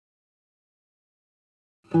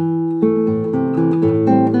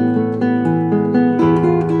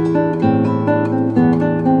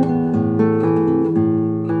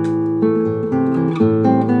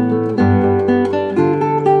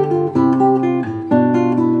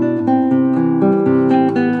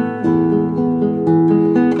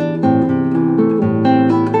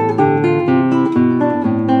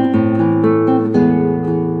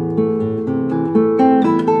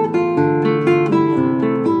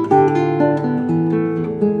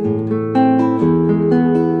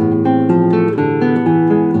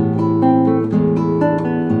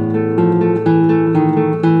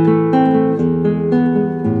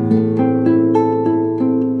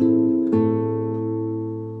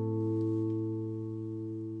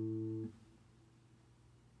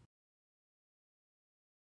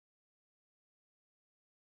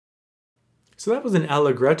So that was an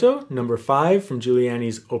Allegretto, number 5 from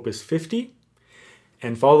Giuliani's Op.50.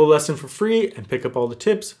 And follow the lesson for free and pick up all the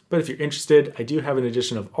tips. But if you're interested, I do have an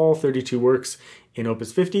edition of all 32 works in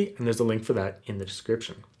Op.50, and there's a link for that in the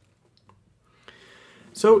description.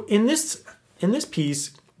 So in this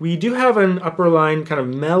piece, we do have an upper line kind of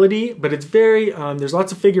melody, but it's very, there's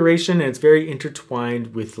lots of figuration and it's very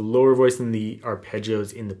intertwined with the lower voice and the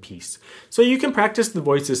arpeggios in the piece. So you can practice the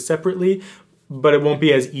voices separately, but it won't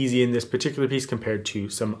be as easy in this particular piece compared to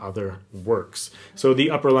some other works. So the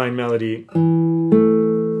upper line melody,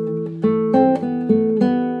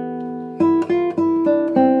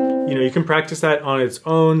 you can practice that on its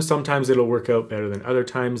own. Sometimes it'll work out better than other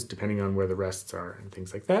times, depending on where the rests are and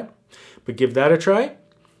things like that. But give that a try.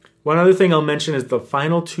 One other thing I'll mention is the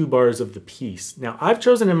final 2 bars of the piece. Now, I've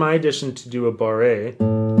chosen in my edition to do a barré,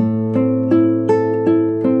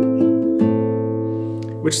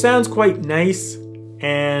 which sounds quite nice,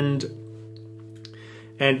 and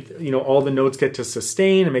all the notes get to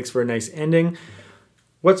sustain. It makes for a nice ending.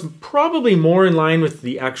 What's probably more in line with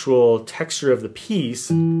the actual texture of the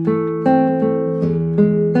piece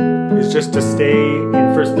is just to stay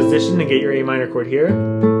in first position and get your A minor chord here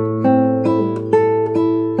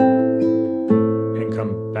and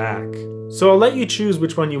come back. So I'll let you choose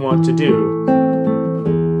which one you want to do.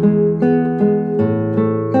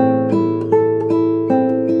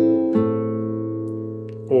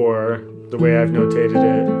 Or the way I've notated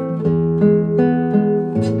it.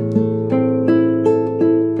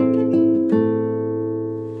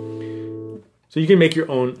 So you can make your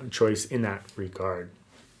own choice in that regard.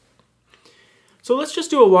 So let's just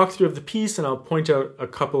do a walkthrough of the piece, and I'll point out a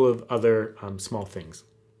couple of other small things.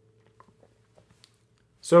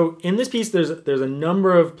 So in this piece, there's a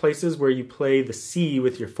number of places where you play the C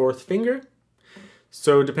with your 4th finger.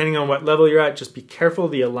 So depending on what level you're at, just be careful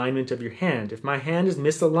of the alignment of your hand. If my hand is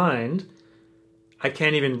misaligned, I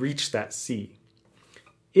can't even reach that C.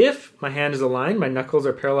 If my hand is aligned, my knuckles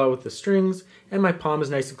are parallel with the strings, and my palm is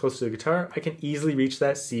nice and close to the guitar, I can easily reach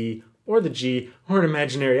that C or the G or an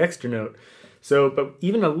imaginary extra note. But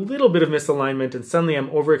even a little bit of misalignment and suddenly I'm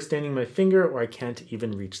overextending my finger or I can't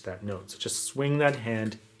even reach that note. So just swing that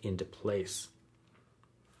hand into place.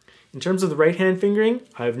 In terms of the right hand fingering,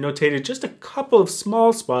 I've notated just a couple of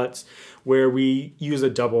small spots where we use a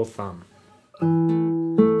double thumb.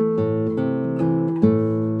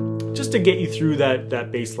 Just to get you through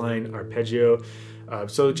that bass line arpeggio.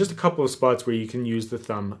 So just a couple of spots where you can use the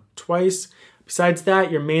thumb twice. Besides that,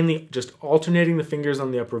 you're mainly just alternating the fingers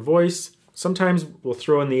on the upper voice. Sometimes we'll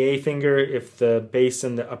throw in the A finger if the bass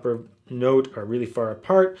and the upper note are really far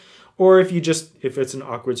apart, or if it's an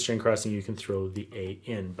awkward string crossing, you can throw the A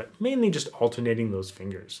in, but mainly just alternating those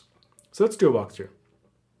fingers. So let's do a walkthrough.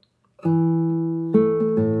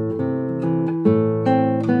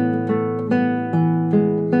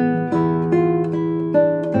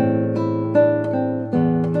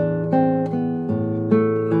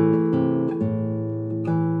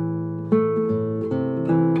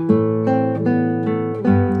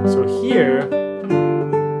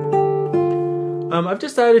 I've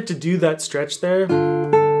decided to do that stretch there. If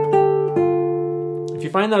you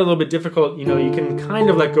find that a little bit difficult, you can kind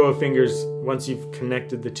of let go of fingers once you've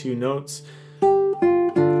connected the 2 notes.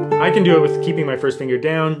 I can do it with keeping my first finger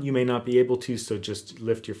down. You may not be able to, so just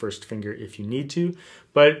lift your first finger if you need to.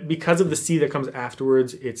 But because of the C that comes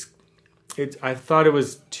afterwards, I thought it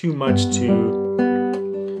was too much to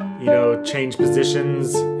change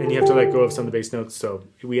positions, and you have to let go of some of the bass notes, so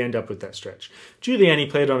we end up with that stretch. Giuliani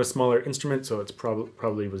played on a smaller instrument, so it's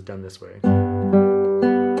probably was done this way.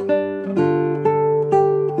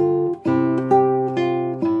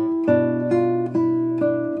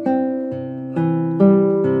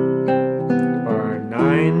 Bar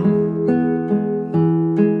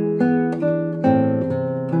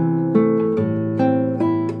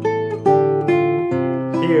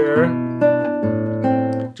 9. Here,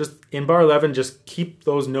 in bar 11, just keep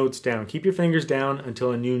those notes down. Keep your fingers down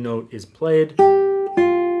until a new note is played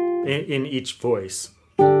in each voice.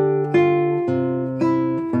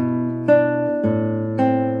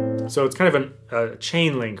 So it's kind of a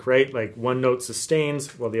chain link, right? Like one note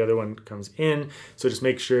sustains while the other one comes in. So just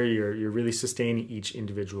make sure you're really sustaining each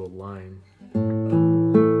individual line.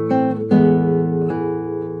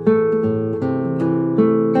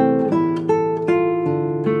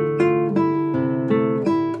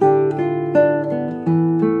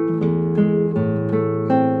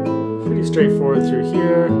 Straightforward through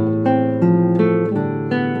here.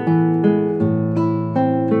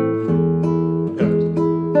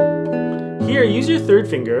 Here, use your 3rd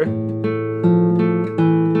finger.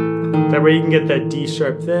 That way you can get that D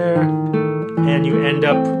sharp there, and you end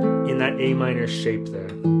up in that A minor shape there.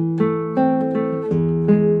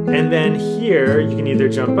 And then here you can either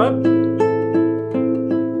jump up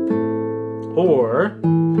or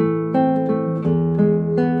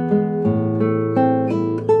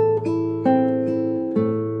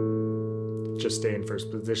just stay in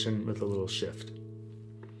first position with a little shift.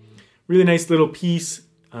 Really nice little piece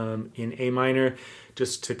in A minor,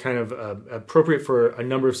 just to kind of appropriate for a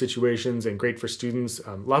number of situations and great for students.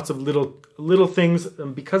 Lots of little things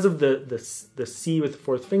because of the C with the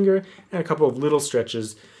fourth finger and a couple of little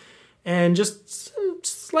stretches, and just some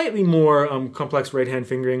slightly more complex right hand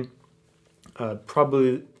fingering.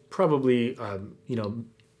 Probably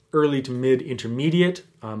early to mid intermediate,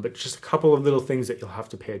 but just a couple of little things that you'll have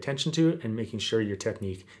to pay attention to and making sure your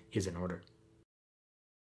technique is in order.